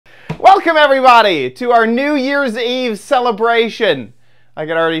Welcome, everybody, to our New Year's Eve celebration. I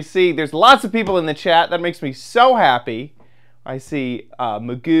can already see there's lots of people in the chat. That makes me so happy. I see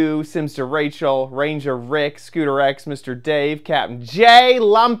Magoo, Sims to Rachel, Ranger Rick, Scooter X, Mr. Dave, Captain J,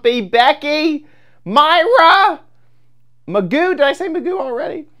 Lumpy, Becky, Myra, Magoo. Did I say Magoo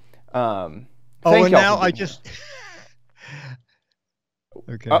already? And now I just...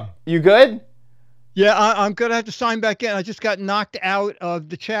 Okay. You good? Yeah, I'm going to have to sign back in. I just got knocked out of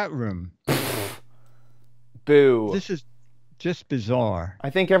the chat room. Boo. This is just bizarre. I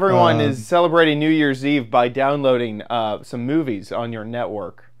think everyone is celebrating New Year's Eve by downloading some movies on your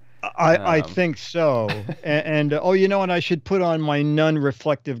network. I think so. and oh, you know what? I should put on my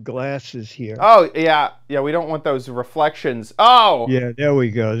non-reflective glasses here. Oh, yeah. Yeah, we don't want those reflections. Oh! Yeah, there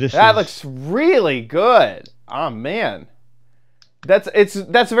we go. That looks really good. Oh, man.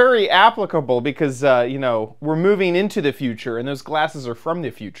 That's very applicable because you know, we're moving into the future, and those glasses are from the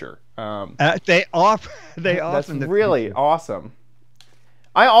future. They are. That's really awesome.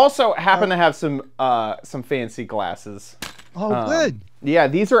 I also happen to have some fancy glasses. Oh, good. Yeah,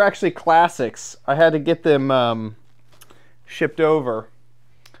 these are actually classics. I had to get them shipped over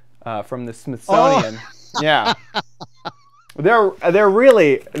from the Smithsonian. Oh. Yeah. They're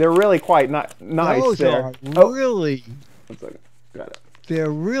really quite nice. Those are really. One second. Got it.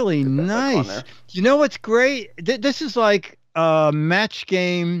 They're really nice. You know what's great? This is like a match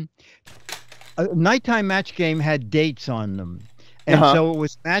game. A nighttime match game had dates on them. And so it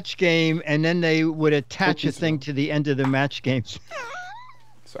was match game, and then they would attach a thing to the end of the match games.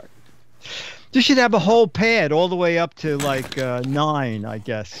 Sorry. You should have a whole pad all the way up to like 9, I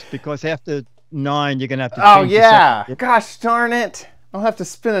guess, because after 9 you're gonna have to. Oh yeah! Gosh darn it! I'll have to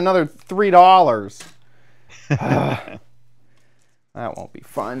spend another $3. That won't be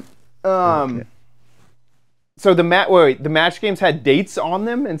fun. Okay. So the match games had dates on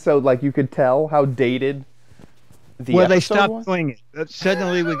them, and so like you could tell how dated the well, episode they stopped was? doing it.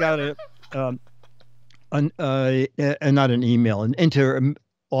 Suddenly we got not an email, an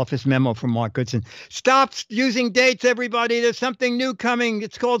inter-office memo from Mark Goodson. Stop using dates, everybody. There's something new coming.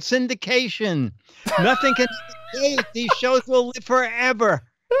 It's called syndication. Nothing can date. These shows will live forever.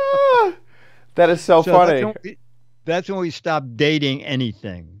 That is so funny. That's when we stopped dating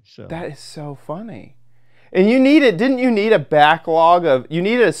anything. So that is so funny. And didn't you need a backlog of, you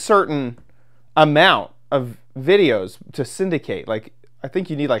needed a certain amount of videos to syndicate? Like, I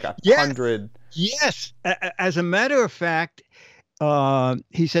think you need like 100. Yes. As a matter of fact,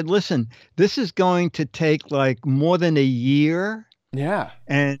 he said, listen, this is going to take like more than a year. Yeah.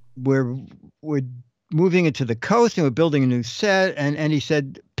 And we're moving into the coast and we're building a new set. And he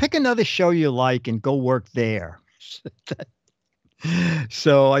said, pick another show you like and go work there.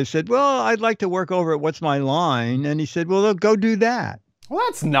 So I said, well, I'd like to work over at What's My Line? And he said, well, go do that. Well,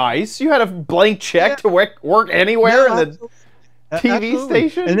 that's nice. You had a blank check to work anywhere in the TV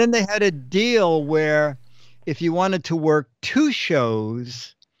station? And then they had a deal where if you wanted to work 2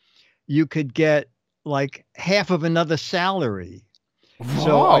 shows, you could get like half of another salary. Whoa.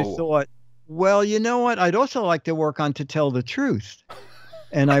 So I thought, well, you know what? I'd also like to work on To Tell the Truth.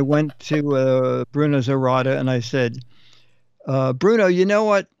 And I went to Bruno Zarata and I said, Bruno, you know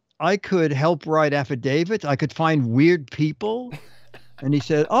what? I could help write affidavits. I could find weird people. And he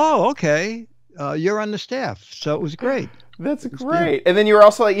said, oh, okay. You're on the staff. So it was great. That's great. And then you were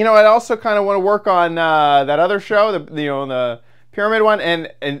also like, you know, I also kind of want to work on that other show, the pyramid one.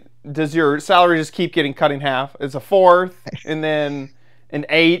 And does your salary just keep getting cut in half? It's a 4th and then an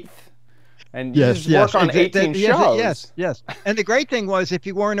 8th. And you just work on 18 shows. Yes. And the great thing was, if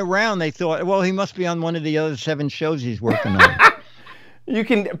you weren't around, they thought, well, he must be on one of the other 7 shows he's working on. You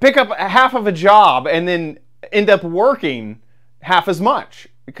can pick up half of a job and then end up working half as much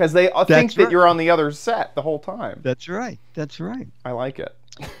because they think that you're on the other set the whole time. That's right. That's right. I like it.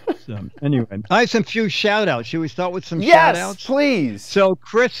 So, anyway, I have some few shout-outs. Should we start with some shout-outs? Yes, please. So,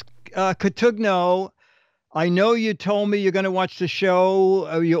 Chris Catugno, I know you told me you're going to watch the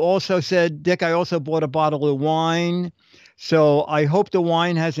show. You also said, Dick, I also bought a bottle of wine. So I hope the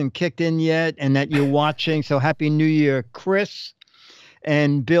wine hasn't kicked in yet and that you're watching. So Happy New Year, Chris.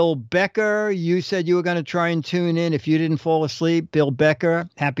 And Bill Becker, you said you were going to try and tune in if you didn't fall asleep. Bill Becker,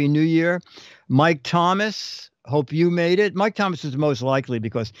 Happy New Year. Mike Thomas, hope you made it. Mike Thomas is most likely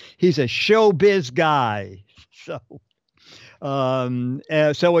because he's a showbiz guy. So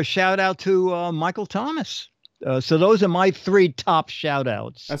a shout out to Michael Thomas. So those are my 3 top shout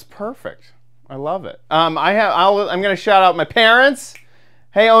outs. That's perfect. I love it. I'm going to shout out my parents.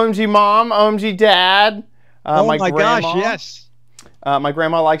 Hey, OMG mom, OMG dad. My grandma. Gosh, yes. My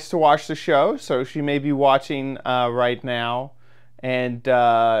grandma likes to watch the show, so she may be watching right now. And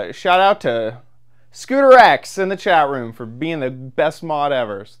shout out to Scooter X in the chat room for being the best mod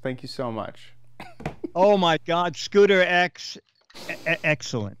ever. So thank you so much. Oh my God, Scooter X,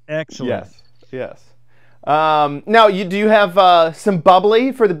 excellent. Yes, yes. Now, do you have some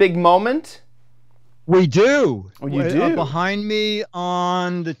bubbly for the big moment? We do. Oh, you do? Behind me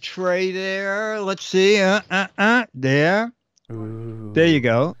on the tray there. Let's see. There. Ooh. There you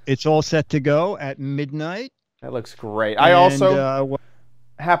go. It's all set to go at midnight. That looks great. I also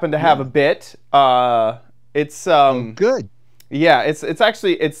happen to have a bit. It's good. Yeah, it's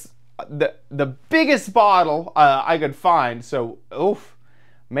actually the biggest bottle I could find. So, oof,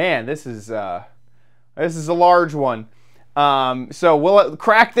 man, this is a large one. So we'll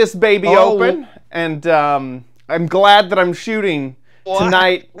crack this baby open, and I'm glad that I'm shooting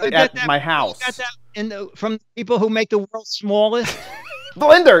tonight at my house. Got that from people who make the world's smallest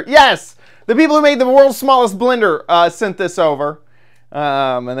blender. Yes, the people who made the world's smallest blender sent this over,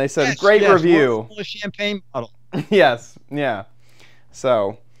 and they said great review. Champagne bottle. Yes, yeah.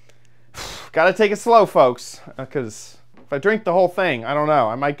 So, gotta take it slow, folks, because if I drink the whole thing, I don't know,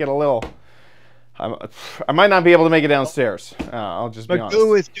 I might get a little. I might not be able to make it downstairs. I'll just be honest.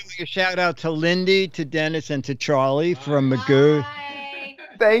 Magoo is doing a shout out to Lindy, to Dennis, and to Charlie from Magoo. Hi.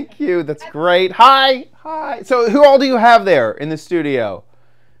 Thank you. That's great. Hi. So who all do you have there in the studio?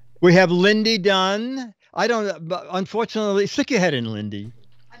 We have Lindy Dunn. I don't. But unfortunately, stick your head in, Lindy.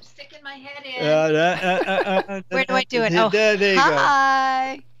 I'm sticking my head in. Where do I do it? Oh, there you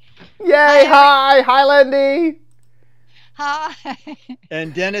hi. go. Yay! Hi, Lindy. Hi.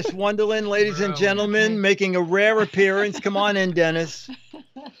 And Dennis Wonderland, ladies and gentlemen, making a rare appearance. Come on in, Dennis.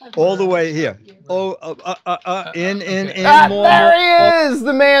 All the way here. Oh, in. More. There he is,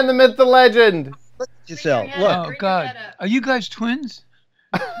 the man, the myth, the legend. Look at yourself. Look. Oh God, are you guys twins?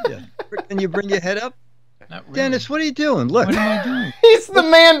 Yeah. Can you bring your head up? Not really. Dennis, what are you doing? Look. What am I doing? He's the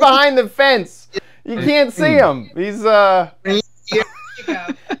man behind the fence. You can't see him. He's Is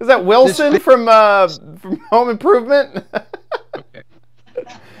that Wilson from Home Improvement? Okay.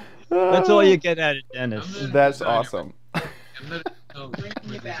 That's all you get at it, Dennis. That's awesome.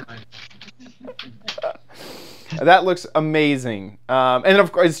 That looks amazing. And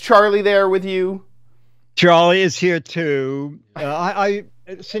of course, is Charlie there with you? Charlie is here too.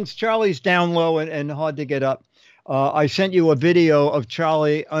 Since Charlie's down low and hard to get up, I sent you a video of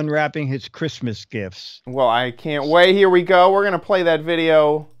Charlie unwrapping his Christmas gifts. Well, I can't wait. Here we go. We're going to play that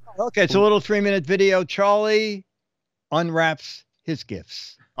video. Okay, it's a little 3-minute video. Charlie unwraps his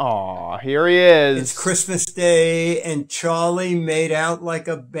gifts. Aw, here he is. It's Christmas Day, and Charlie made out like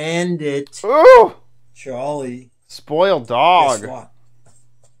a bandit. Ooh! Charlie. Spoiled dog. Guess what?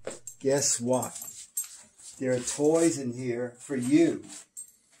 Guess what? There are toys in here for you.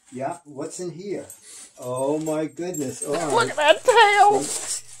 Yeah, what's in here? Oh my goodness! All right. Look at that tail,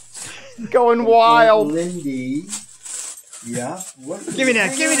 going wild. Lindy. Yeah. Give me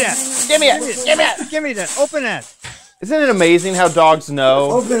that. Give me that. Give me it. Give me it. Give me that. Open that. Isn't it amazing how dogs know?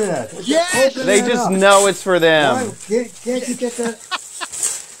 Open that. Yes. Open They that just up. know it's for them. Why? Can't you get that?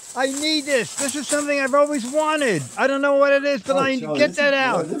 I need this. This is something I've always wanted. I don't know what it is, but I Charlie, get that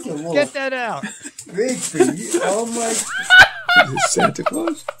out. this is a little Get that out. big for you. Oh my! Is it Santa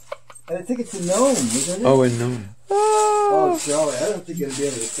Claus? I think it's a gnome, isn't it? Oh, a gnome. Oh, Charlie, I don't think you'll be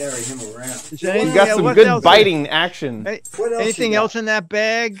able to carry him around. Is there You anything got else? some What good else? biting action. Hey, What else anything you got? else in that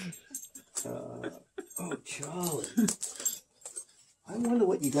bag? Oh, Charlie. I wonder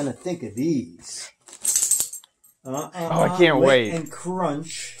what you're going to think of these. Oh, I can't wait. And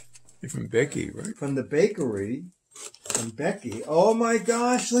Crunch You're from Becky, right? from the bakery from Becky. Oh, my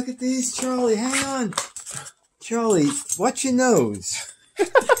gosh. Look at these, Charlie. Hang on. Charlie, watch your nose.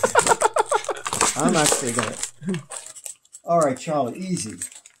 I'm actually going to... All right, Charlie, easy.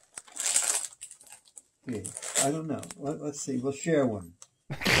 Here, I don't know. Let's see. We'll share one.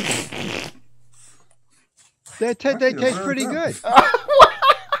 They taste pretty good.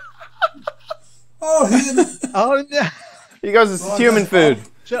 Oh, he didn't... Oh no! He goes, it's human food.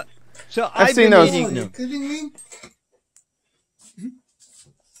 So I've I've seen been those. eating Are you them. kidding me?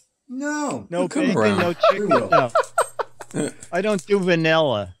 No. No Come bacon, around. no chicken. No. I don't do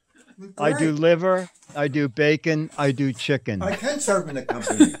vanilla. I do liver. I do bacon. I do chicken. I can serve in a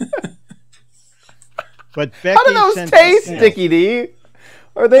company. But Becky How do those sent taste, this in. Dicky D?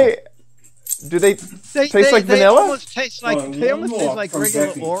 Are they? Do they taste like They vanilla? almost taste like Oh, they one almost more taste like from regular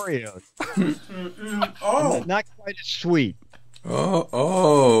Becky. Oreos. Oh, Not quite as sweet.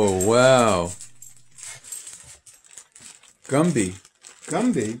 Oh, wow. Gumby.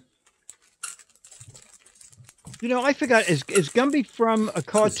 Gumby. You know, I forgot. Is Gumby from a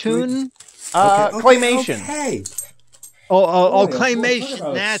cartoon? Claymation. Okay. Boy, claymation. talk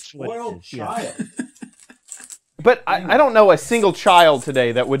about a That's what spoiled it is. Yeah. child. But I don't know a single child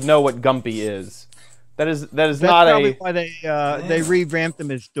today that would know what Gumpy is. That is That's not probably a. why they revamped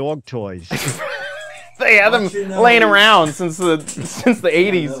them as dog toys. They had them Don't you know laying these- around since the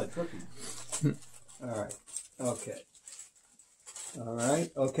 80s. Another cookie. All right. Okay. All right.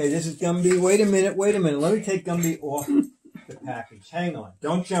 Okay. This is Gumby. Wait a minute. Let me take Gumby off the package. Hang on.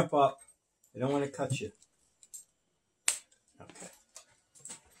 Don't jump up. I don't want to cut you. Okay.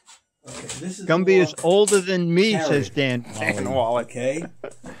 Okay. This is Gumby more is older than me, carrot. says Dan. Dan Wally. Wallach. Okay.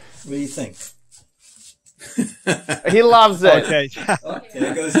 What do you think? He loves it. Okay. Oh,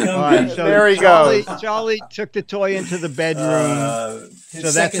 there goes All right, Gumby. so There he Charlie, goes. Charlie took the toy into the bedroom. His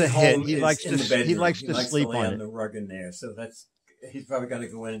So that's second a hit. home He is likes in to- the bedroom. he likes to sleep lay on on it. the rug in there. So he's probably got to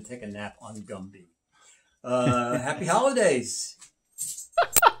go in and take a nap on Gumby. Happy holidays.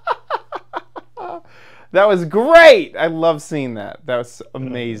 That was great. I love seeing that. That was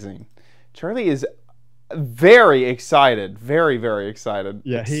amazing. Charlie is very excited. Very, very excited.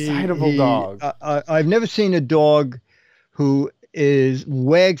 Yeah, excitable dog. I've never seen a dog who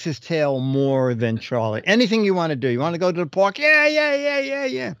wags his tail more than Charlie. Anything you want to do. You want to go to the park? Yeah.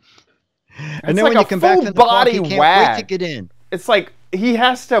 And It's then like when a you come back full from the park, body he can't wag. wait to get in. It's like he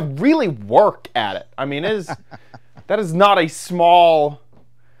has to really work at it. I mean, that is not a small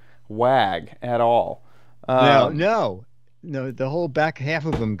wag at all. No, the whole back half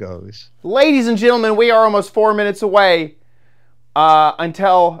of him goes. Ladies and gentlemen, we are almost 4 minutes away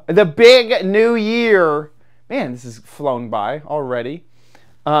until the big new year. Man, this has flown by already.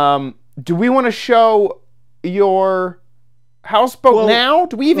 Do we want to show your houseboat now?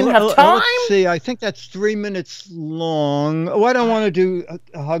 Do we even have time? Let's see. I think that's 3 minutes long. Oh, I don't want to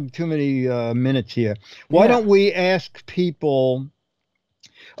hug too many minutes here. Why don't we ask people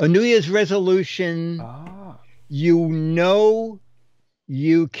a New Year's resolution you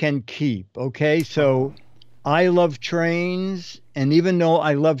can keep, okay? So I love trains, and even though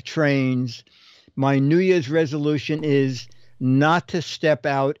I love trains, my New Year's resolution is not to step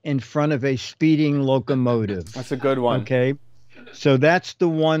out in front of a speeding locomotive. That's a good one. Okay. So that's the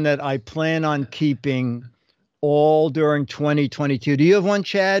one that I plan on keeping all during 2022. Do you have one,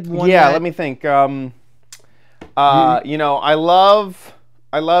 Chad? Let me think. You know, I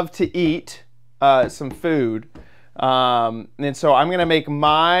love to eat some food. And so I'm going to make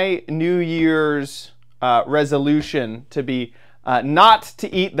my New Year's resolution to be not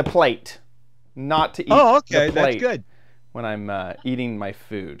to eat the plate. Not to eat the plate. That's good. When I'm eating my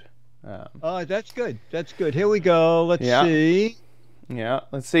food. That's good. That's good. Here we go. Let's see. Yeah,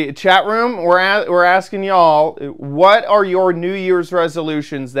 let's see. Chat room, we're asking y'all, what are your New Year's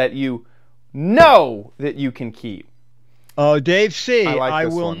resolutions that you know that you can keep? Oh, Dave C. I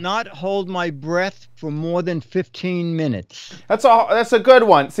will one. not hold my breath for more than 15 minutes. That's a good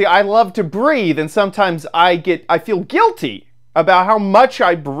one. See, I love to breathe, and sometimes I feel guilty about how much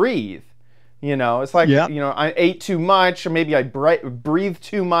I breathe. You know, it's like, you know, I ate too much, or maybe I breathe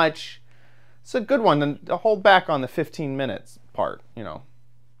too much. It's a good one to hold back on the 15 minutes part, you know.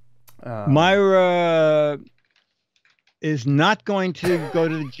 Myra is not going to go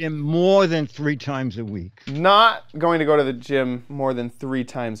to the gym more than 3 times a week. Not going to go to the gym more than 3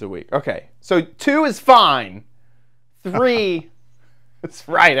 times a week. Okay, so 2 is fine. 3, it's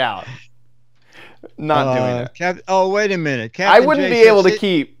right out. Not doing it. Wait a minute. I wouldn't be able to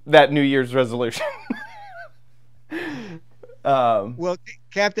keep that New Year's resolution. Well,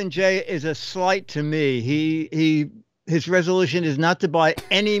 Captain J is a slight to me. His resolution is not to buy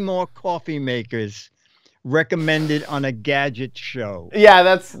any more coffee makers recommended on a gadget show. Yeah,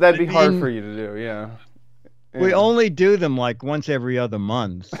 that'd be hard for you to do. Yeah. We only do them like once every other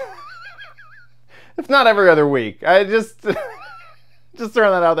month. If not every other week. I just throwing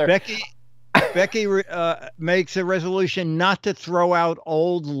that out there. Becky makes a resolution not to throw out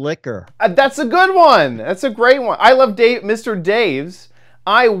old liquor. That's a good one. That's a great one. I love Mr. Dave's.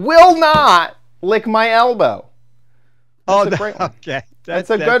 I will not lick my elbow. That's a great one. Okay. That's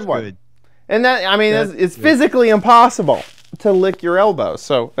a good one. And that, I mean, it's physically impossible to lick your elbow.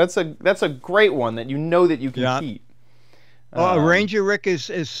 So that's a great one that you know that you can keep. Ranger Rick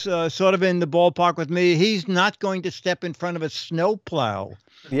is sort of in the ballpark with me. He's not going to step in front of a snowplow.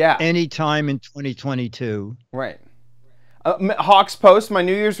 Yeah. Anytime in 2022. Right. Hawks Post, my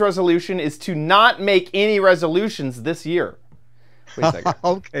New Year's resolution is to not make any resolutions this year. Wait a second.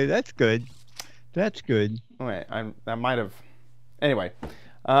 Okay, that's good. That's good. Wait, I might have. Anyway.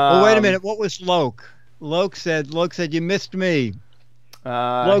 Wait a minute. What was Loke? Loke said, you missed me.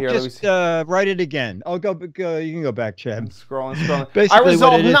 Loke, just write it again. Oh, go. You can go back, Chad. I'm scrolling. Basically, I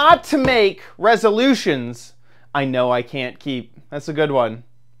resolved not to make resolutions I know I can't keep. That's a good one.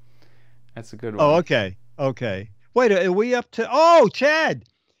 That's a good one. Oh, okay. Okay. Wait, are we up to... Oh, Chad!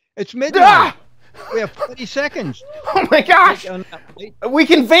 It's midnight. Ah! We have 20 seconds. Oh my gosh! We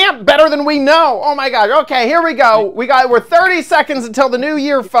can vamp better than we know. Oh my gosh. Okay, here we go. We're 30 seconds until the new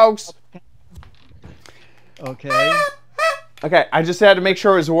year, folks. Okay. Okay, I just had to make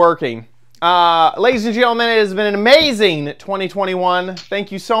sure it was working. Ladies and gentlemen, it has been an amazing 2021.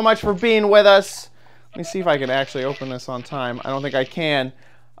 Thank you so much for being with us. Let me see if I can actually open this on time. I don't think I can.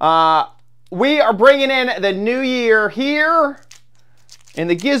 We are bringing in the new year here in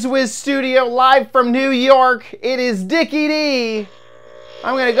the GizWiz studio, live from New York. It is Dickie D.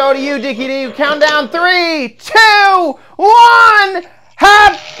 I'm going to go to you, Dickie D. Count down 3, 2, 1.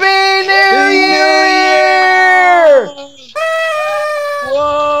 Happy New Year!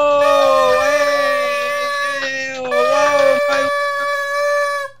 Whoa! Hey, whoa!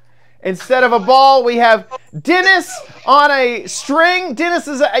 Instead of a ball, we have Dennis on a string. Dennis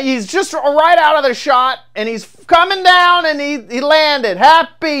he's just right out of the shot, and he's coming down, and he landed.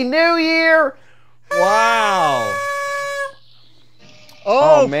 Happy New Year! Wow!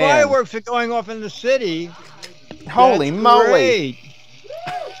 Oh, man. fireworks are going off in the city. Holy That's moly! great.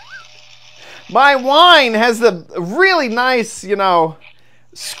 My wine has the really nice,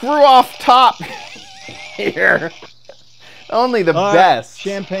 screw-off top here. Only the best.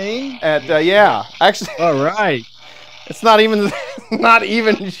 Champagne? Yeah. Actually, All right. it's not even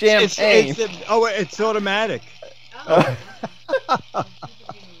champagne. It's automatic.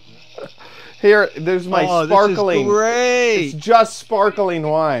 Here, there's my sparkling. This is great. It's just sparkling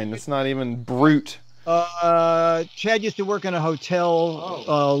wine. It's not even brute. Chad used to work in a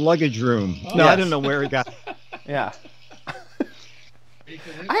hotel luggage room. No, I don't know where he got it. Yeah.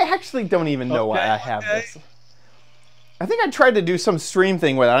 I actually don't even know why I have this. I think I tried to do some stream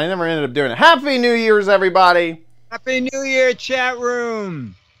thing with it. I never ended up doing it. Happy New Year's, everybody. Happy New Year, chat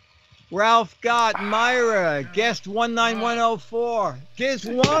room. Ralph Gott, Myra, guest 19104. Giz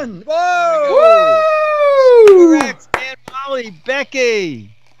 1. Whoa! Woo! Rex, Dan Molly, Becky.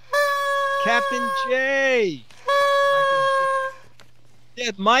 Captain J.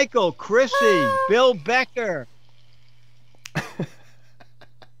 Michael, Chrissy, Bill Becker.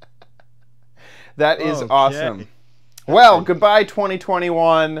 That is awesome. Well, goodbye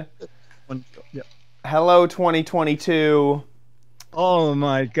 2021. Hello 2022. Oh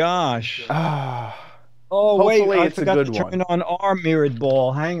my gosh. Oh, wait, hopefully I it's a forgot good to one. turn on our mirrored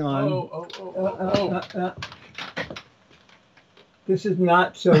ball. Hang on. This is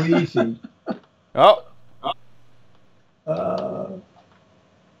not so easy. Oh. I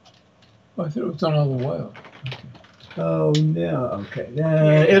thought it was done all the while. Oh no. Okay.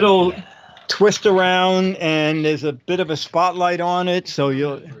 It'll twist around, and there's a bit of a spotlight on it, so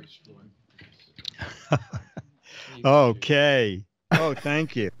you'll. Okay. Oh,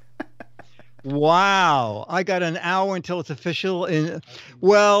 thank you. Wow. I got an hour until it's official.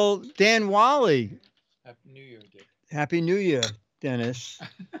 Well, Dan Wally. Happy New Year, Dick. Happy New Year, Dennis.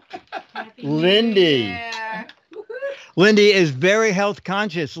 Happy Lindy. New Year. Lindy is very health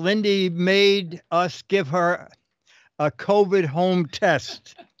conscious. Lindy made us give her a COVID home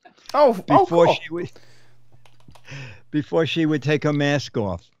test before she would take her mask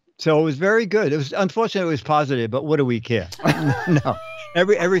off. So it was very good. It was unfortunate it was positive, but what do we care? No,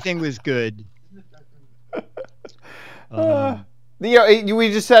 everything was good. We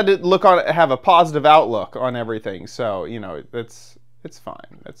just had to have a positive outlook on everything. So it's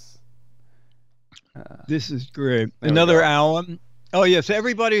fine. This is great. Another hour. Oh yes,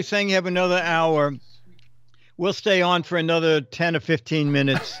 everybody's saying you have another hour. We'll stay on for another 10 or 15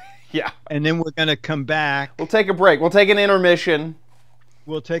 minutes. Yeah, and then we're gonna come back. We'll take a break. We'll take an intermission.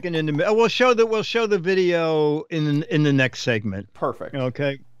 We'll take an intermission. We'll show the video in the next segment. Perfect.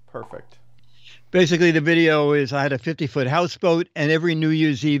 Okay. Perfect. Basically, the video is I had a 50-foot houseboat, and every New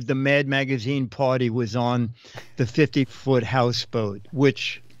Year's Eve, the Mad Magazine party was on the 50-foot houseboat,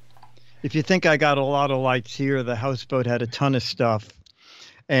 which, if you think I got a lot of lights here, the houseboat had a ton of stuff.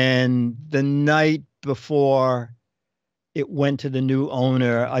 And the night before it went to the new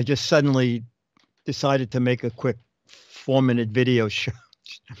owner, I just suddenly decided to make a quick 4-minute video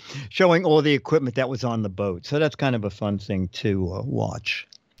showing all the equipment that was on the boat. So that's kind of a fun thing to watch.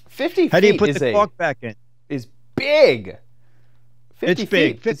 50 feet. How do you put the cork back in? Is big. 50 it's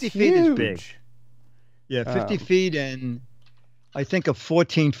big. Feet 50 is feet huge. is big. Yeah, 50 feet and I think a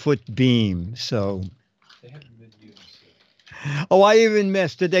 14-foot beam. So. Oh, I even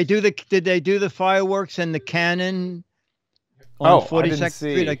missed. Did they do the fireworks and the cannon on 42nd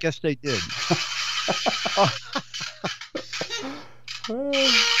Street? I guess they did.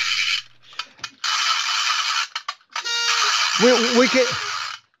 we could.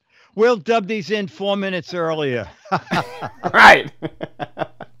 We'll dub these in 4 minutes earlier. Right.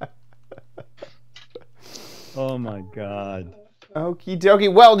 Oh my God. Okie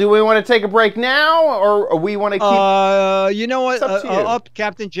dokie. Well, do we want to take a break now, or we want to keep? You know what? It's up to you. Up,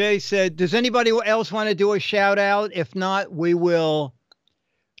 Captain J said, does anybody else want to do a shout out? If not, we will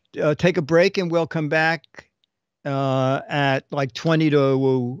take a break and we'll come back at like 20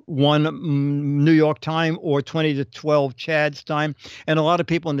 to 1 New York time or 20 to 12 Chad's time. And a lot of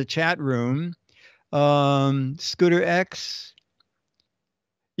people in the chat room. Scooter X.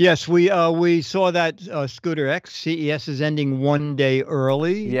 Yes, we saw that Scooter X CES is ending 1 day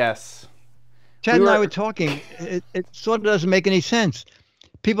early. Yes. Chad and I were talking. It sort of doesn't make any sense.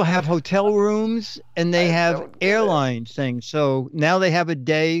 People have hotel rooms and they have airline things. So now they have a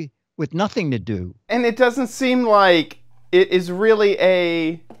day with nothing to do. And it doesn't seem like it is really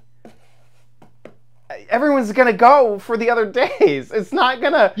everyone's going to go for the other days. It's not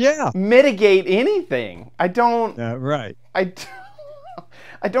going to mitigate anything. I don't. Right.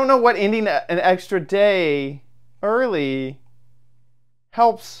 I don't know what ending an extra day early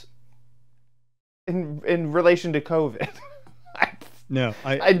helps in relation to COVID.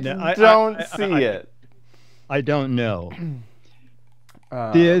 I don't see it. I don't know.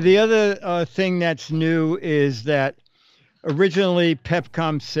 The other thing that's new is that originally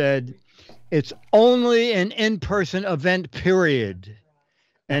Pepcom said it's only an in-person event, period.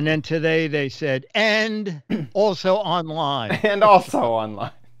 And then today they said, and also online. And also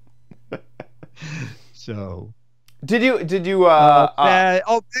online. So. Did you Becky,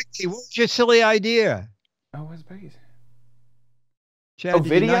 what was your silly idea? Oh, what's Becky's? Chad, did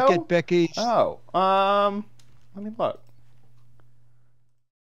video? You not get Becky's? Oh, let me look.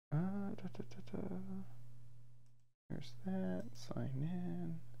 There's that. Sign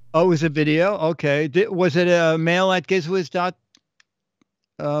in. Oh, it was a video? Okay. Was it a mail at Gizwiz?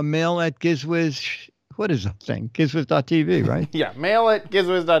 Mail at Gizwiz? What is the thing? Gizwiz.tv, right? Yeah, mail at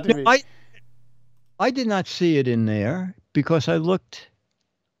Gizwiz.tv. No, I did not see it in there because I looked.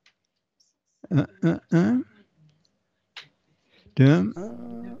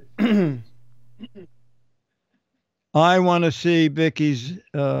 I want to see Becky's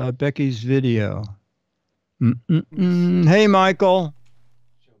video. Hey, Michael.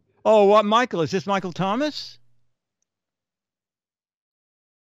 Oh, what Michael? Is this Michael Thomas?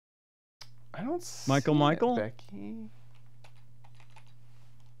 I don't see Michael? Becky.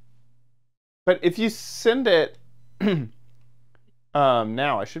 But if you send it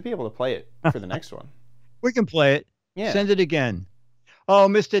now, I should be able to play it for the next one. We can play it. Yeah. Send it again. Oh,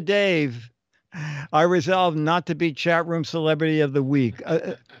 Mr. Dave, I resolved not to be chat room celebrity of the week.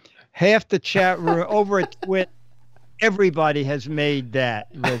 Half the chat room over at Twit, everybody has made that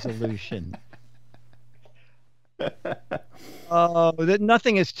resolution. That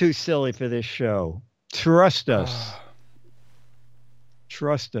nothing is too silly for this show. Trust us.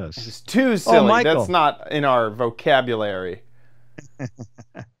 Trust us. It's too silly. Michael. That's not in our vocabulary.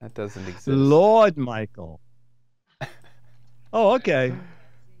 That doesn't exist. Lord Michael. Oh, okay.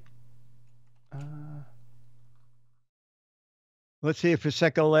 Let's see if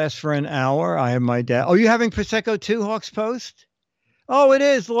Prosecco lasts for an hour. I have my dad. Oh, you having Prosecco too, Hawks Post? Oh, it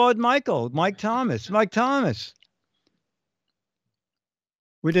is Lord Michael. Mike Thomas. We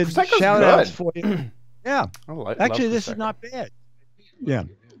did Prosecco's shout outs good. for you. Yeah. Actually, this is not bad. Yeah.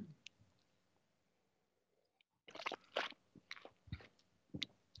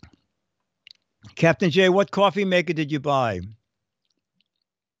 Captain J, what coffee maker did you buy?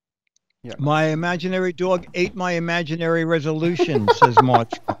 Yeah. My imaginary dog ate my imaginary resolution, says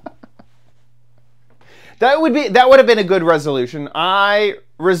March. That would have been a good resolution. I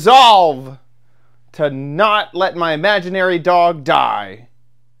resolve to not let my imaginary dog die.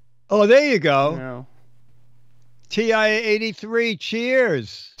 Oh, there you go. You know. TI-83,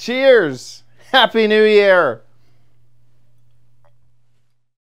 cheers. Cheers. Happy New Year.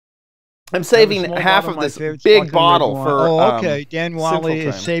 I'm saving half of this big bottle for. Oh, okay. Dan Wally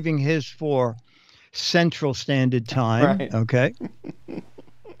is time. saving his for Central Standard Time. Right. Okay.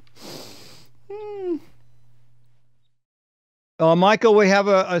 Michael, we have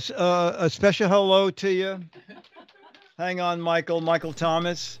a special hello to you. Hang on, Michael. Michael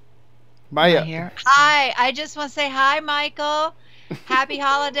Thomas. Maya. Here. Hi. I just want to say hi, Michael. Happy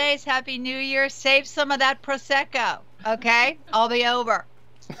holidays. Happy New Year. Save some of that Prosecco. Okay? I'll be over.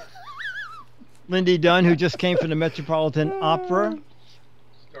 Lindy Dunn, who just came from the Metropolitan Opera.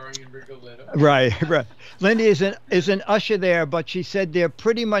 Starring in Rigoletto. Right. Lindy is an usher there, but she said they're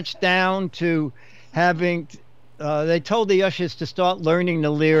pretty much down to having. They told the ushers to start learning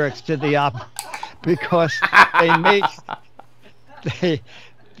the lyrics to the opera because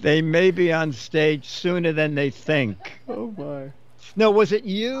they may be on stage sooner than they think. Oh my. No, was it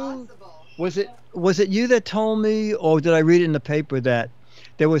you? Was it you that told me, or did I read it in the paper that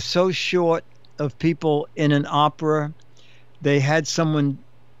they were so short of people in an opera, they had someone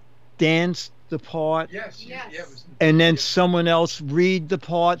dance the part, Yes. Yes. Yeah, it was, and then someone else read the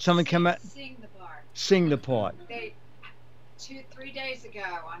part. Someone come out, Sing the part. sing the part. They 3 days ago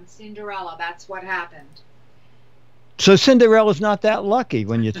on Cinderella, that's what happened. So Cinderella's not that lucky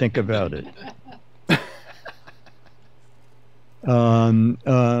when you think about it.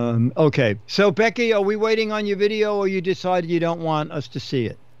 Okay. So Becky, are we waiting on your video, or you decided you don't want us to see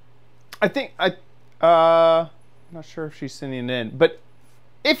it? I think I'm not sure if she's sending it in, but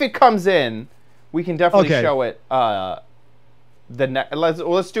if it comes in, we can definitely Okay. show it.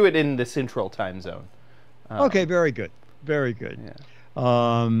 Let's do it in the Central Time Zone. Okay, very good. Very good. Yeah.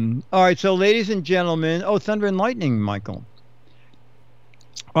 All right, so ladies and gentlemen, Thunder and Lightning, Michael.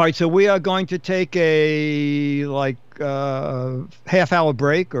 All right, so we are going to take a half-hour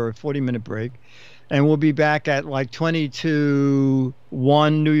break or a 40-minute break, and we'll be back at 20 to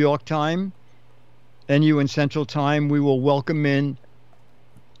 1 New York time, and you in Central Time. We will welcome in.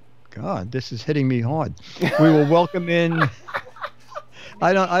 God, this is hitting me hard. We will welcome in.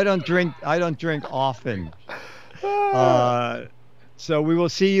 I don't drink often. So we will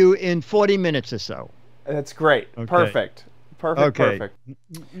see you in 40 minutes or so. That's great. Okay. Perfect. Okay. Perfect.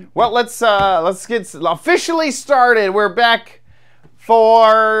 Well, let's get officially started. We're back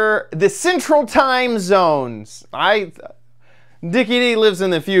for the Central Time Zones. Dickie D lives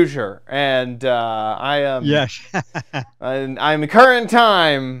in the future, and I am. Yes. I'm current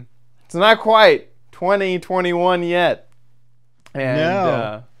time. It's not quite 2021 yet, and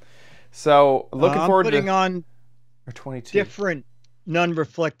No. so looking I'm forward putting to on or 22. different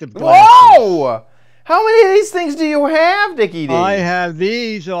non-reflective glasses. Whoa! How many of these things do you have, Dickie D? I have,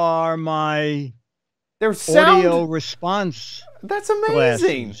 these are my They're sound. audio response That's amazing.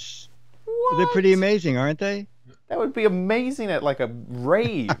 glasses. What? They're pretty amazing, aren't they? That would be amazing at like a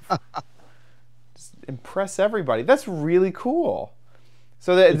rave. Just impress everybody. That's really cool.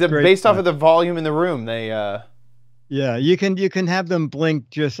 So they're great based off fun. of the volume in the room. They Yeah, you can have them blink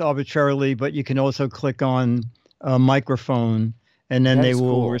just arbitrarily, but you can also click on a microphone, and then That they is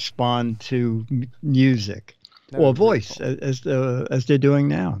will cool. respond to music That or is really voice, cool. as they're doing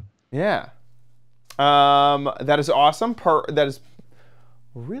now. Yeah. That is awesome. That is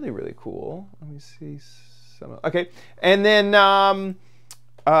really, really cool. Let me see some. Okay. And then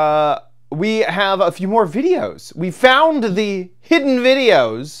we have a few more videos. We found the hidden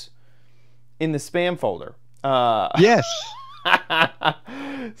videos in the spam folder. Yes.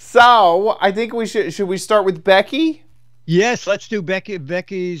 So I think we should we start with Becky? Yes, let's do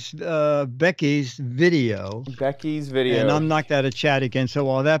Becky's video. Becky's video. And I'm knocked out of chat again, so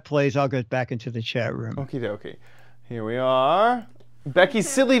while that plays, I'll get back into the chat room. Okie dokie. Here we are. Becky's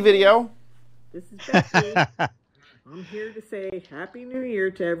silly video. This is Becky. I'm here to say Happy New Year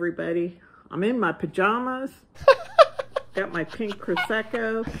to everybody. I'm in my pajamas. Got my pink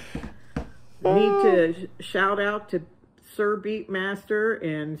Prosecco. Need to shout out to Sir Beatmaster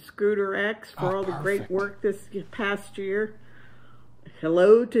and Scooter X for all the great work this past year.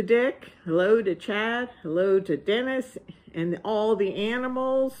 Hello to Dick. Hello to Chad. Hello to Dennis and all the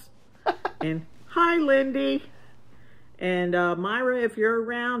animals. And hi, Lindy. And Myra, if you're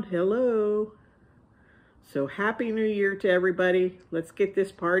around, hello. So Happy New Year to everybody. Let's get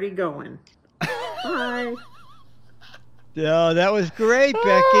this party going. Bye. Oh, that was great,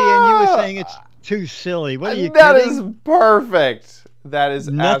 Becky. And you were saying it's too silly. What are you That kidding? is perfect. That is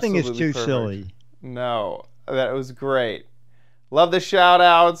Nothing is absolutely too perfect. silly. No, that was great. Love the shout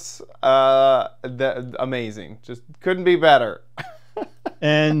outs. Amazing. Just couldn't be better.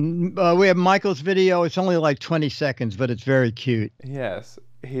 And we have Michael's video. It's only like 20 seconds, but it's very cute. Yes.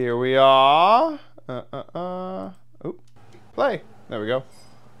 Here we are. Oh, play. There we go.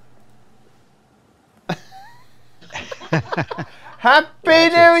 Happy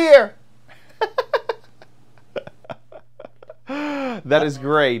New Year! That is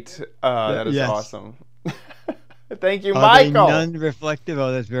great. That is Yes. awesome. Thank you, Are they Michael. non-reflective?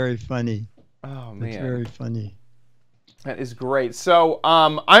 Oh, that's very funny. Oh That's man, very funny. that is great. So,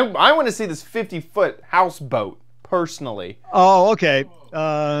 I want to see this 50-foot houseboat personally. Oh, okay.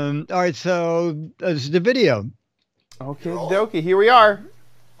 All right, so this is the video. Okay, dokie. Here we are.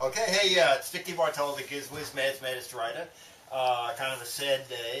 Okay, hey, it's Vic DeBartolo, the Gizwiz Mads Maddest Writer. Kind of a sad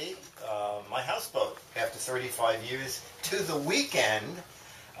day. My houseboat, after 35 years to the weekend,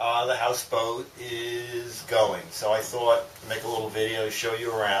 the houseboat is going. So I thought, make a little video to show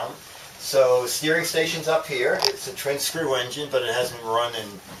you around. So steering station's up here. It's a twin screw engine, but it hasn't run in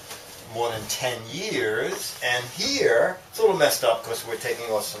more than 10 years. And here, it's a little messed up because we're taking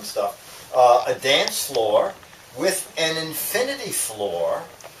off some stuff. A dance floor with an infinity floor.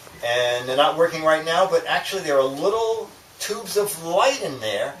 And they're not working right now, but actually there are little tubes of light in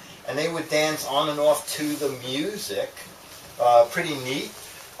there, and they would dance on and off to the music. Pretty neat.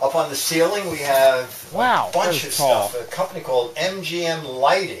 Up on the ceiling we have Wow, a bunch that of is tall. stuff. A company called MGM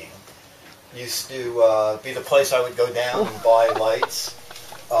Lighting used to be the place I would go down and buy lights.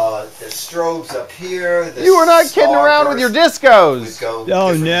 There's strobes up here. You were not kidding around with your discos. Go Oh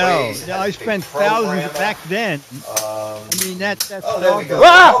different no! ways. It had I a big spent thousands programmer. back then. Um, I mean that's oh, there we go.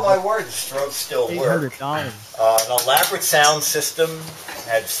 Wow. Oh my word, the strobes still work. $800. An elaborate sound system,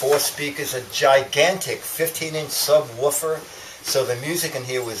 had 4 speakers, a gigantic 15-inch subwoofer. So the music in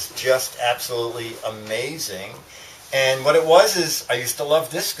here was just absolutely amazing. And what it was is, I used to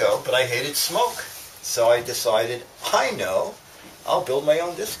love disco, but I hated smoke. So I decided, I know, I'll build my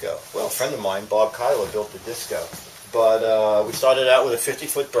own disco. Well, a friend of mine, Bob Kyler, built the disco. But we started out with a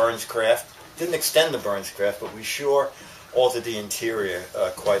 50-foot Burns craft. Didn't extend the Burns craft, but we sure altered the interior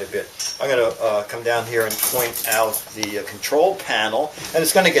quite a bit. I'm going to come down here and point out the control panel. And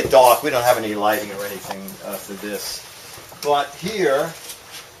it's going to get dark. We don't have any lighting or anything for this. But here,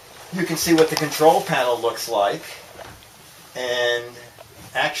 you can see what the control panel looks like. And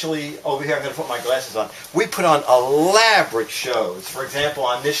actually, over here, I'm going to put my glasses on. We put on elaborate shows. For example,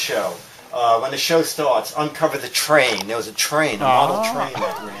 on this show, when the show starts, uncover the train. There was a train, a model train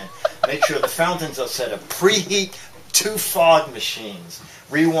that ran. Make sure the fountains are set up. Preheat 2 fog machines.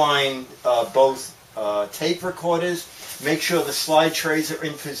 Rewind both tape recorders. Make sure the slide trays are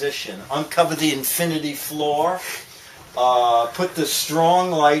in position. Uncover the infinity floor. Put the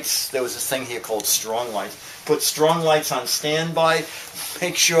strong lights. There was this thing here called strong lights. Put strong lights on standby.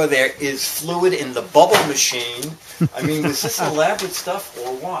 Make sure there is fluid in the bubble machine. I mean, was this elaborate stuff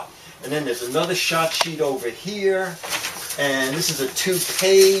or what? And then there's another shot sheet over here. And this is a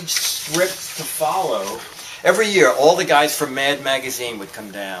 2-page script to follow. Every year, all the guys from Mad Magazine would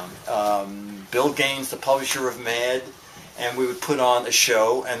come down. Bill Gaines, the publisher of Mad, and we would put on a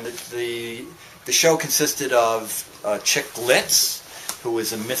show. And the show consisted of Chick Litz, who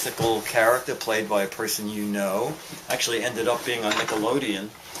was a mythical character played by a person you know. Actually ended up being on Nickelodeon.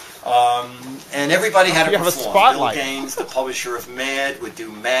 And everybody had to You have a perform. spotlight. Bill Gaines, the publisher of Mad, would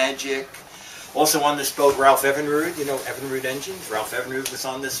do magic. Also on this boat, Ralph Evinrude. You know Evinrude Engines? Ralph Evinrude was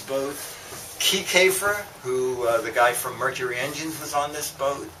on this boat. Key Kafer, who the guy from Mercury Engines, was on this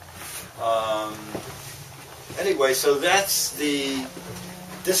boat. Anyway, so that's the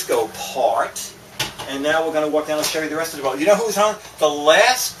disco part. And now we're going to walk down and show you the rest of the boat. You know who was on? The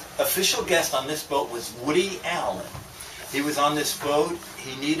last official guest on this boat was Woody Allen. He was on this boat.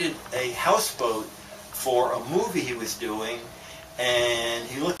 He needed a houseboat for a movie he was doing. And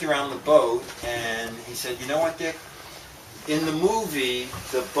he looked around the boat and he said, you know what, Dick? In the movie,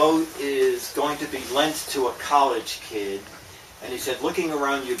 the boat is going to be lent to a college kid. And he said, looking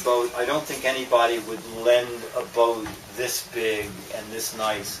around your boat, I don't think anybody would lend a boat this big and this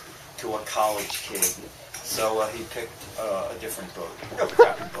nice to a college kid. So he picked a different boat. A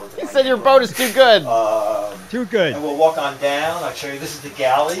crappy boat. He said your boat is too good. Too good. And we'll walk on down. I'll show you. This is the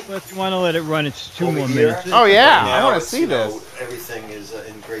galley. Well, if you want to let it run, it's 2 Over more here. minutes. Oh, yeah. Right now, I want to it's, see you know, this. everything is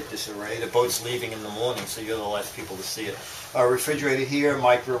in great disarray. The boat's leaving in the morning, so you're the last people to see it. A refrigerator here,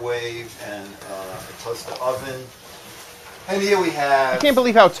 microwave, and a toaster oven. And here we have I can't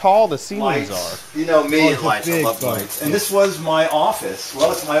believe how tall the ceilings lights. are. You know me Oh, and it's a lights. I big love boat. lights. And this was my office.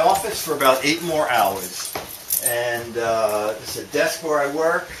 Well, it's my office for about 8 more hours. And it's a desk where I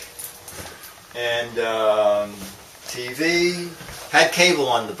work. And TV. Had cable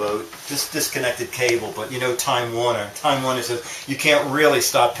on the boat. Just disconnected cable. But you know Time Warner. Time Warner says you can't really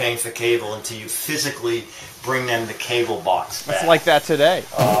stop paying for cable until you physically bring them the cable box back. It's like that today.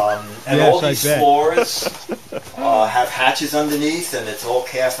 And Yes, all I these bet. floors have hatches underneath, and it's all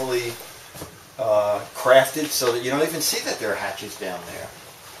carefully crafted so that you don't even see that there are hatches down there.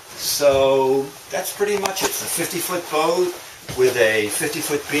 So that's pretty much it. It's a 50-foot boat with a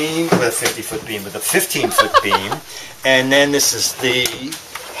 50-foot beam, with a 15-foot beam, and then this is the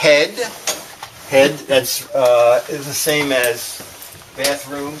head. Head that's is the same as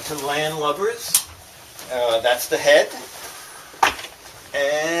bathroom to landlubbers. That's the head.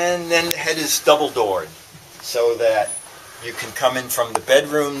 And then the head is double doored so that you can come in from the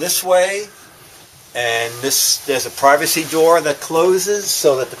bedroom this way, and there's a privacy door that closes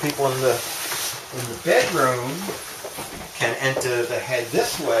so that the people in the bedroom can enter the head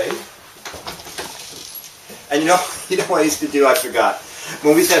this way. And you know what I used to do? I forgot.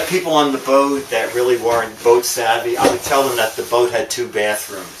 When we had people on the boat that really weren't boat savvy, I would tell them that the boat had 2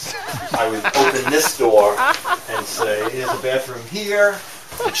 bathrooms. I would open this door and say, "Here's a bathroom here."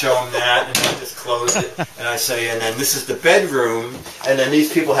 I'd show them that, and then just close it. And I say, "And then this is the bedroom." And then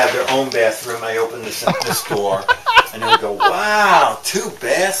these people have their own bathroom. I open this door, and they would go, "Wow, 2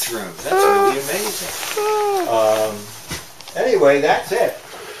 bathrooms. That's really amazing." Anyway, that's it.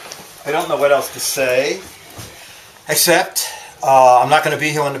 I don't know what else to say, except I'm not going to be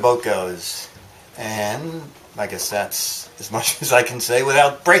here when the boat goes. And I guess that's as much as I can say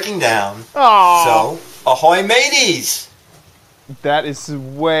without breaking down. Aww. So, ahoy mateys! That is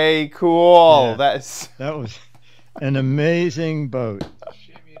way cool. Yeah. That was an amazing boat.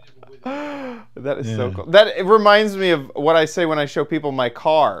 That is so cool. It reminds me of what I say when I show people my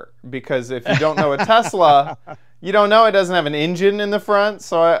car, because if you don't know a Tesla, you don't know it doesn't have an engine in the front.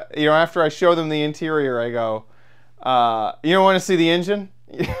 So after I show them the interior, I go, "You don't want to see the engine?"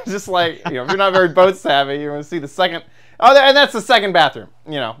 Just like, if you're not very boat savvy, you want to see the second. Oh, and that's the second bathroom.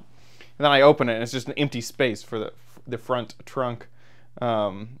 And then I open it, and it's just an empty space for the front trunk.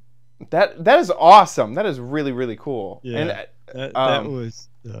 That is awesome. That is really, really cool. Yeah, and that was.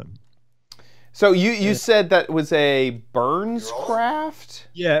 So you said that was a Burns craft?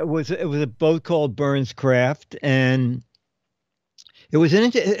 Yeah, it was a boat called Burns Craft, and it was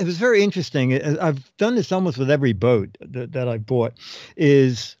very interesting. I've done this almost with every boat that I bought,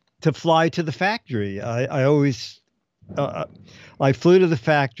 is to fly to the factory. I always I flew to the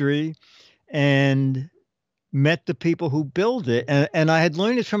factory and met the people who build it, and I had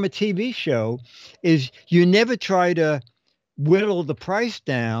learned this from a TV show, is you never try to whittle the price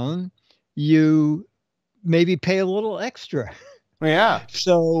down. You maybe pay a little extra. Yeah.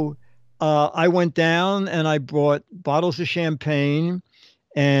 So I went down and I brought bottles of champagne,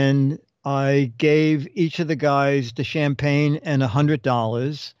 and I gave each of the guys the champagne and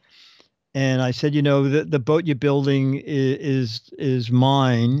 $100. And I said, the boat you're building is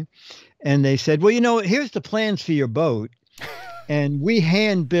mine. And they said, well, here's the plans for your boat. And we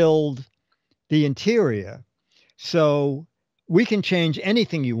hand build the interior. So we can change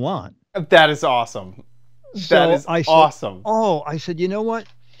anything you want. That is awesome. That is awesome. I said, you know what?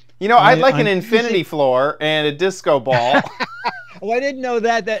 I'd like an infinity floor and a disco ball. Oh, I didn't know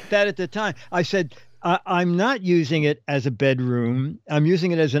that at the time. I said, I'm not using it as a bedroom. I'm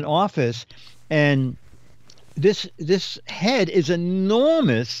using it as an office. And this head is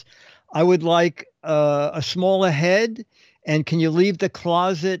enormous. I would like a smaller head. And can you leave the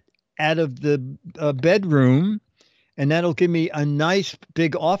closet out of the bedroom? And that'll give me a nice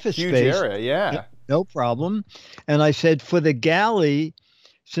big office Huge space. area, yeah. No problem. And I said, for the galley,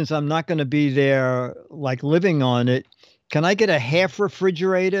 since I'm not going to be there like living on it, can I get a half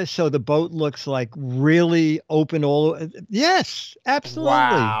refrigerator so the boat looks like really open all? Yes, absolutely.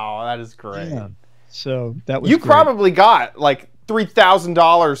 Wow, that is great. Yeah. So that was You great. probably got like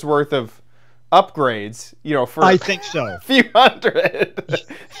 $3,000 worth of upgrades, for I think so. a few hundred.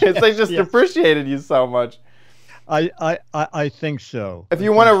 Because they just appreciated you so much. I think so. If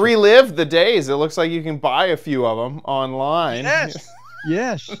you want to relive the days, it looks like you can buy a few of them online. Yes.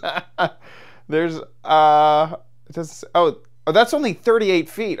 Yes. There's that's only 38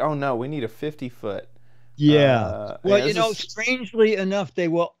 feet. Oh no, we need a 50-foot. Yeah. Well, strangely enough, they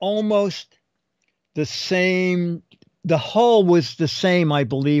were almost the same. The hull was the same, I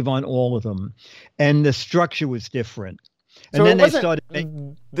believe, on all of them, and the structure was different. And so then they started type.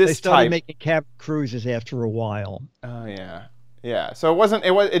 making cabin cruisers after a while. Oh yeah, yeah. So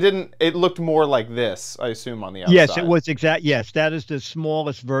it looked more like this, I assume, on the outside. Yes, it was exact. Yes, that is the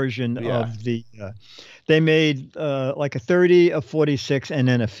smallest version of the. They made like a 30, a 46, and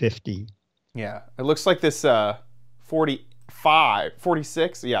then a 50. Yeah, it looks like this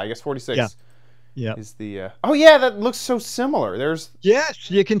 46. Yeah, I guess 46. Yeah. Is the oh yeah, that looks so similar. Yes,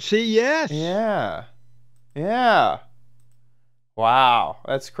 you can see. Yes. Yeah. Yeah. Wow,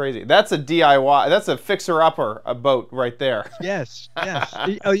 that's crazy. That's a DIY. That's a fixer-upper, a boat right there. Yes, yes.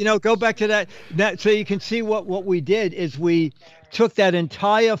 Go back to that. So you can see what we did is we took that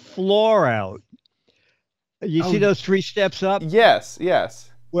entire floor out. You see those 3 steps up? Yes, yes.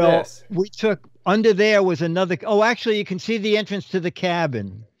 Well, we took under there was another. Oh, actually, you can see the entrance to the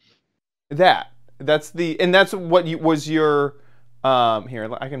cabin. That's what was your. Here,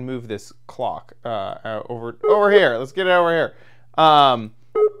 I can move this clock over here. Let's get it over here. Oh,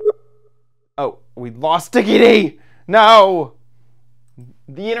 we lost Dickie D. No,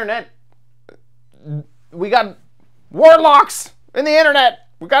 the internet. We got warlocks in the internet.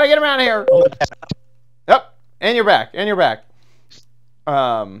 We gotta get them out of here. Yep, and you're back.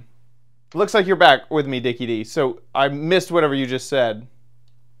 Looks like you're back with me, Dickie D. So I missed whatever you just said.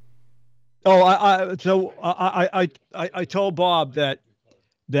 Oh, I told Bob that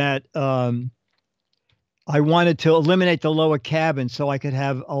I wanted to eliminate the lower cabin so I could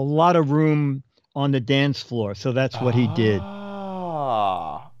have a lot of room on the dance floor. So that's what he did.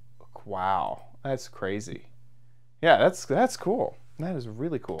 Ah, wow, that's crazy. Yeah, that's cool. That is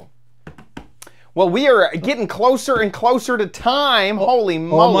really cool. Well, we are getting closer and closer to time. Holy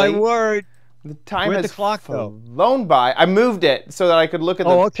moly! Oh my word! The time Where'd has the clock go? flown by. I moved it so that I could look at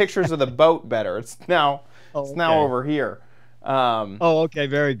the Oh, okay. pictures of the boat better. It's now Oh, now okay. over here. Oh, okay,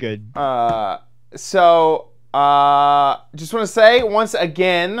 very good. Just want to say once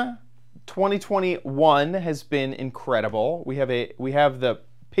again, 2021 has been incredible. We have the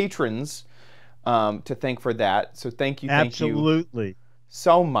patrons to thank for that. So thank you Absolutely.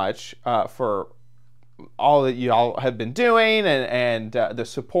 so much for all that you all have been doing and the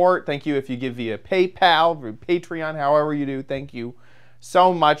support. Thank you if you give via PayPal, via Patreon, however you do. Thank you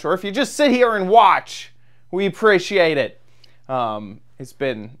so much. Or if you just sit here and watch, we appreciate it. It's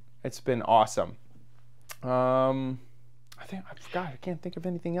been awesome. I forgot. I can't think of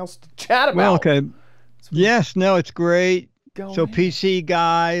anything else to chat about. Well, okay. Yes, no, it's great. Go So ahead. PC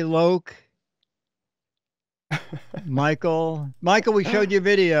guy, Loke, Michael, we showed you a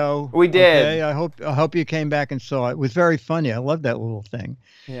video. We did. Okay, I hope you came back and saw it. It was very funny. I love that little thing.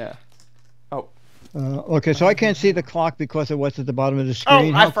 Yeah. Oh. Okay, so I can't see the clock because it was at the bottom of the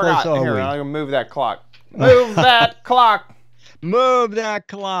screen. Oh, How I forgot. close are Here, we? I'll move that clock. Move that clock. Move that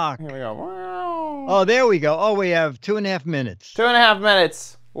clock. Here we go. Oh, there we go. Oh, we have 2.5 minutes. 2.5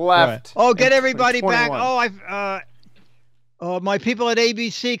 minutes left. Oh, get everybody back. 21. Oh, my people at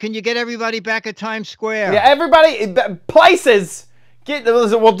ABC, can you get everybody back at Times Square? Yeah, everybody, places.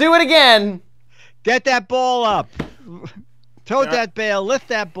 We'll do it again. Get that ball up. Tote that bale. Lift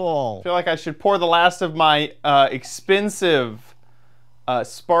that ball. I feel like I should pour the last of my expensive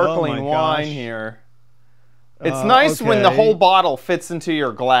sparkling wine here. It's nice when the whole bottle fits into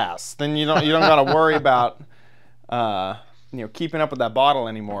your glass. Then you don't got to worry about keeping up with that bottle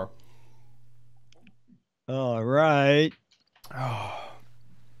anymore. All right.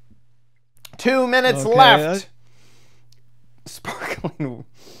 2 minutes left.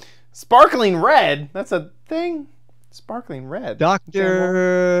 Sparkling red. That's a thing. Sparkling red.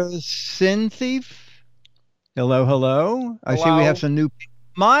 Dr. Synthief. Hello, hello. I see we have some new.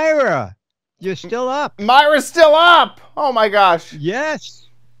 Myra, you're still up. Myra's still up. Oh my gosh. Yes.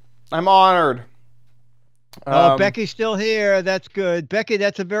 I'm honored. Oh, Becky's still here. That's good. Becky,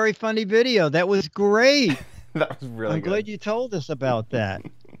 that's a very funny video. That was great. That was really good. I'm glad you told us about that.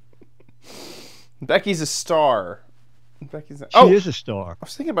 Becky's a star. She is a star. I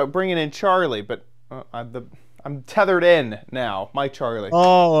was thinking about bringing in Charlie, but I'm tethered in now. My Charlie.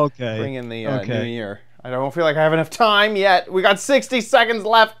 Oh, okay. Bring in the new year. I don't feel like I have enough time yet. We got 60 seconds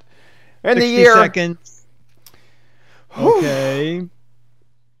left in the year. 60 seconds. Okay.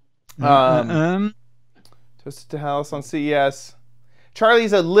 Toasted to House on CES.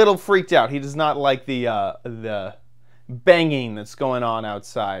 Charlie's a little freaked out. He does not like the banging that's going on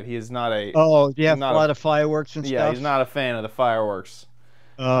outside. He is not a. Oh, yeah, a lot of fireworks and stuff. Yeah, he's not a fan of the fireworks.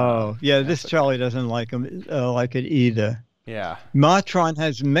 Oh, yeah, this Charlie doesn't like it either. Yeah. Matron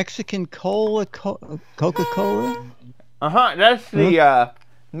has Mexican Coca-Cola. That's the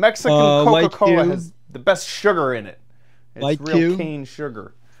Mexican Coca-Cola has the best sugar in it. It's real cane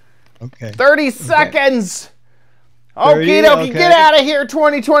sugar. Okay. 30 seconds. Okie dokie, get out of here,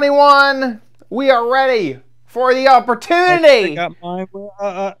 2021. We are ready for the opportunity.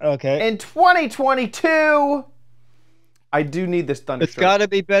 Okay. In 2022, I do need this thunder. It's got to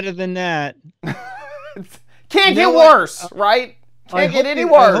be better than that. Can't get worse, right? Can't get any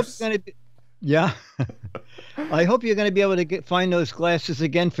worse. Yeah. I hope you're going to be able to find those glasses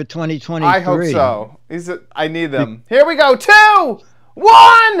again for 2023. I hope so. I need them. Here we go. 2,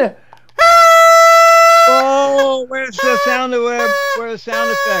 1. Oh, where's the sound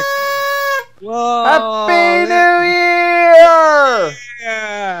effect? Whoa. Happy New Year!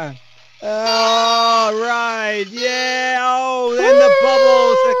 Yeah. All right. Yeah. Oh, and the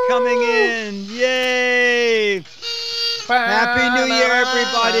bubbles are coming in. Yay. Happy New Year,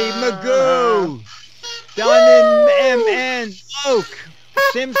 everybody. Magoo. Don and MN. Oak.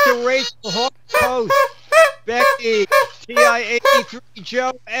 Sims to Rachel. Hawk Post. Becky. TI83.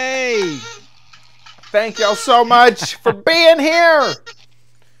 Joe A. Thank y'all so much for being here.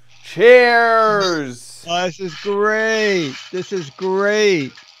 Cheers. Oh, this is great. This is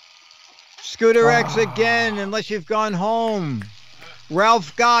great. Scooter X again, unless you've gone home.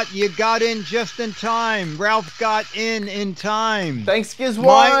 Ralph you got in just in time. Ralph got in time. Thanks,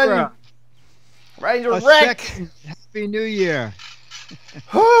 Giz1. Ranger Rick. Happy New Year.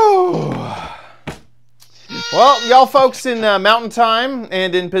 Well, y'all folks in Mountain Time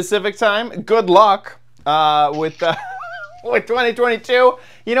and in Pacific Time, good luck with with 2022.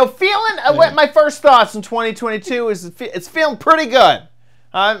 You know, what my first thoughts in 2022 is it's feeling pretty good.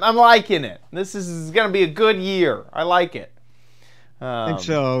 I'm liking it. This is going to be a good year. I like it. I think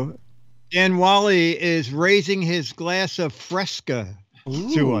so. Dan Wally is raising his glass of Fresca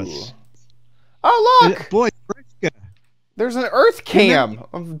to us. Oh, look. Boy, Fresca. There's an Earth cam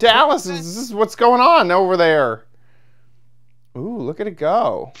of Dallas. This is what's going on over there. Ooh, look at it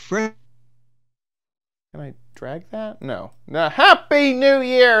go. Can I drag that? No. No. Happy New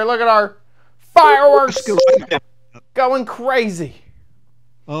Year. Look at our fireworks going crazy.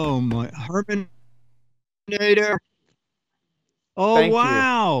 Oh, my. Herminator. Oh, Thank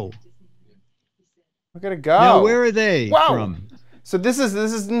wow. You. Look at it go. Now, where are they from? So this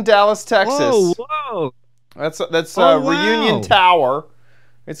is in Dallas, Texas. Oh, whoa. That's Reunion Tower.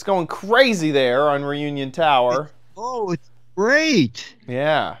 It's going crazy there on Reunion Tower. It's great.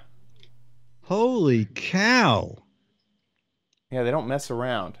 Yeah. Holy cow. Yeah, they don't mess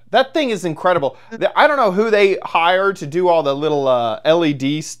around. That thing is incredible. I don't know who they hired to do all the little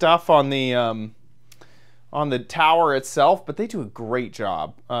LED stuff on the tower itself, but they do a great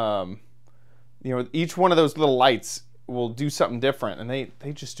job. You know, each one of those little lights will do something different, and they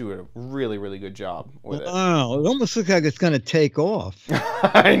just do a really, really good job with it. Wow, it almost looks like it's going to take off.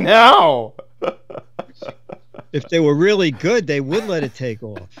 I know. If they were really good, they would let it take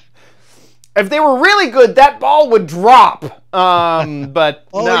off. If they were really good, that ball would drop. But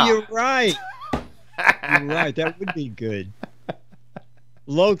no. You're right. You're right. That would be good.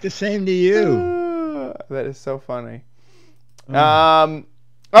 Loke, the same to you. That is so funny. Okie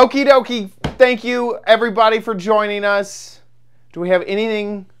dokie. Thank you, everybody, for joining us. Do we have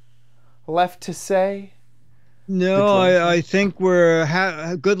anything left to say? No, I think we're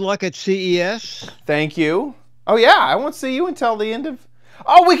good luck at CES. Thank you. Oh, yeah. I won't see you until the end of...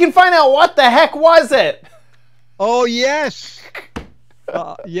 Oh, we can find out what the heck was it. Oh, yes.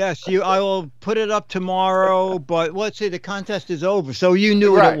 Yes, I will put it up tomorrow, but let's say the contest is over. So you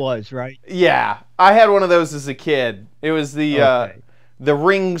knew what it was, right? Yeah. I had one of those as a kid. It was the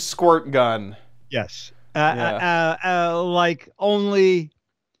ring squirt gun. Yes. Like only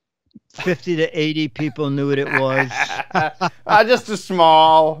 50 to 80 people knew what it was. Just a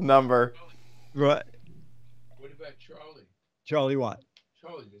small number. Right. What about Charlie? Charlie what?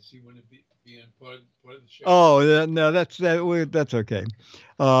 Charlie, does he want to be in part of the show? Oh, no, that's okay.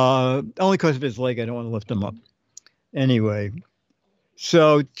 Only because of his leg, I don't want to lift him up. Anyway,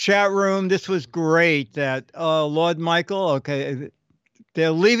 so chat room, this was great. That Lord Michael, okay,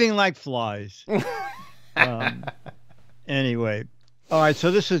 they're leaving like flies. Anyway, all right, so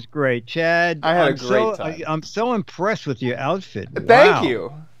this is great, Chad. I had a great time. I'm so impressed with your outfit. Thank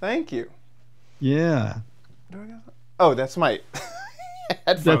you. Thank you. Yeah. Oh, that's my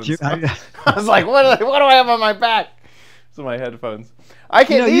headphones. I was like, what do I have on my back? So my headphones. I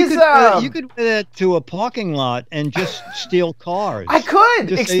can. You could wear that to a parking lot and just steal cars. I could.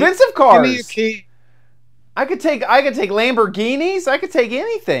 Just expensive cars. Give me your key. I could take Lamborghinis. I could take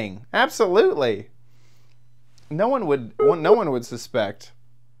anything. Absolutely. No one would suspect.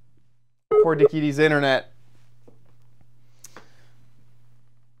 Poor Dickie D's internet.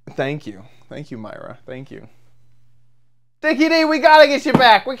 Thank you, Myra. Thank you. Dickie D, we gotta get you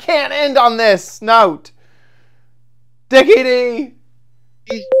back. We can't end on this note. Dickie D.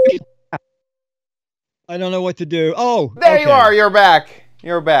 I don't know what to do. Oh, there you are. You're back.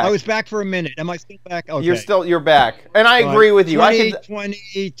 I was back for a minute. Am I still back? Okay. You're back. And I agree with you.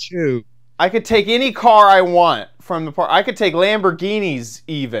 2022. I could take any car I want from the park. I could take Lamborghinis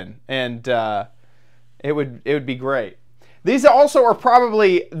even, and it would be great. These also are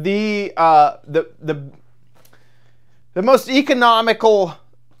probably the most economical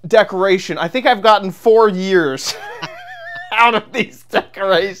decoration. I think I've gotten 4 years out of these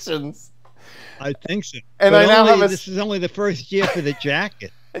decorations. I think so. And this is only the first year for the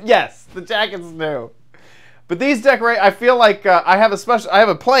jacket. Yes, the jacket's new. But these I feel like I have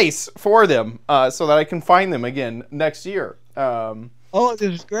a place for them so that I can find them again next year. Oh,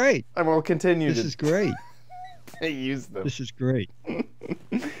 this is great. And we'll continue. This is great. Use them. This is great.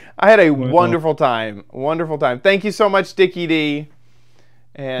 I had a wonderful time. Wonderful time. Thank you so much, Dickie D.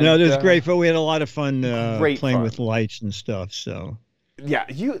 And no, this is great. But we had a lot of fun playing with lights and stuff. So yeah,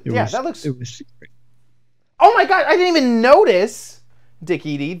 that looks. It was great. Oh my God! I didn't even notice,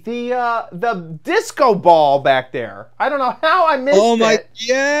 Dickie D, the disco ball back there. I don't know how I missed it. Oh my!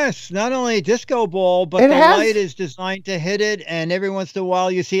 Yes, not only a disco ball, but light is designed to hit it, and every once in a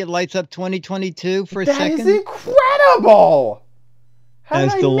while you see it lights up 2022 for a second. That is incredible. How did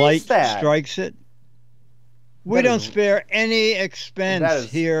as I the miss light that? strikes it. We That don't is- spare any expense that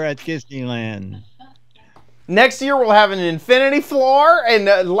is- here at Disneyland. Next year we'll have an infinity floor and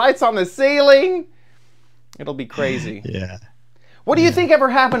lights on the ceiling. It'll be crazy. Yeah. What do you think ever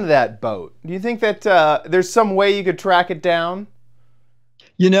happened to that boat? Do you think that there's some way you could track it down?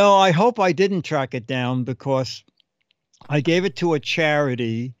 You know, I hope I didn't track it down because I gave it to a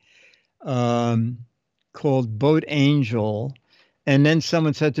charity called Boat Angel, and then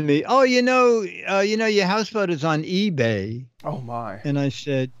someone said to me, "Oh, your houseboat is on eBay." Oh my! And I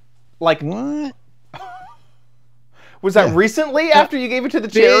said, Like, "What?" was that Yeah. recently after you gave it to the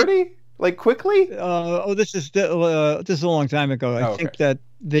charity? Like quickly? This is a long time ago. I think that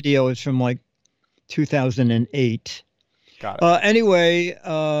video is from like 2008. Got it. Anyway,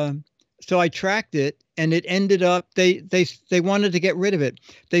 so I tracked it, and it ended up they wanted to get rid of it.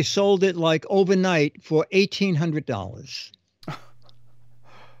 They sold it like overnight for $1,800.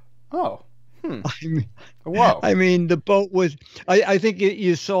 Oh. I mean, Whoa. I mean, the boat was. I think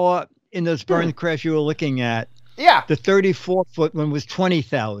you saw in those burn crash you were looking at. Yeah. The 34-foot one was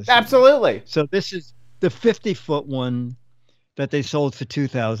 20,000. Absolutely. So this is the 50-foot one that they sold for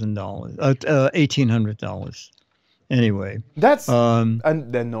 $2,000, $1,800. Anyway, That's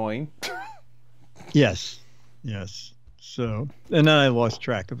annoying. yes. So, and then I lost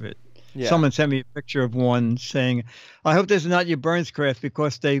track of it. Yeah. Someone sent me a picture of one saying, "I hope this is not your Burns craft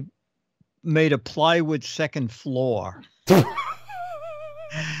because they made a plywood second floor."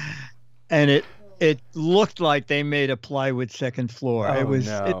 And it looked like they made a plywood second floor. Oh, It was.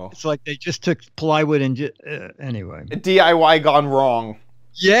 no. It's like they just took plywood and anyway. DIY gone wrong.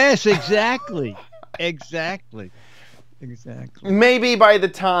 Yes, exactly, exactly. Maybe by the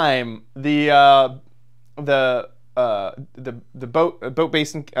time the boat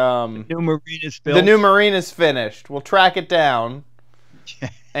basin New marine is built. the new marine is finished, we'll track it down,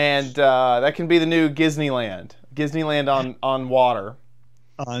 and that can be the new Disneyland on water.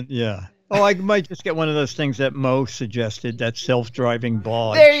 Yeah. Oh, I might just get one of those things that Mo suggested, that self-driving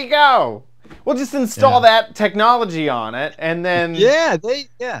barge. There you go. We'll just install that technology on it, and then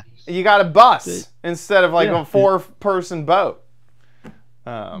you got a bus instead of like a 4-person boat.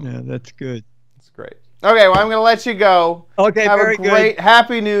 Yeah, that's good. That's great. Okay, well, I'm going to let you go. Okay, Have very a great good.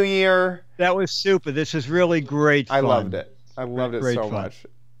 Happy New Year. That was super. This is really great fun. I loved it. I loved it Great so fun. much.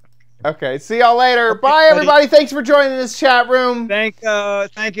 Okay, see y'all later. Okay, Bye, everybody. Thanks for joining this chat room. Thank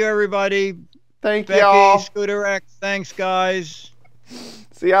you, everybody. Thank Becky, y'all. Scooter X, thanks, guys.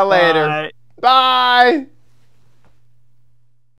 See y'all later. Bye. Bye.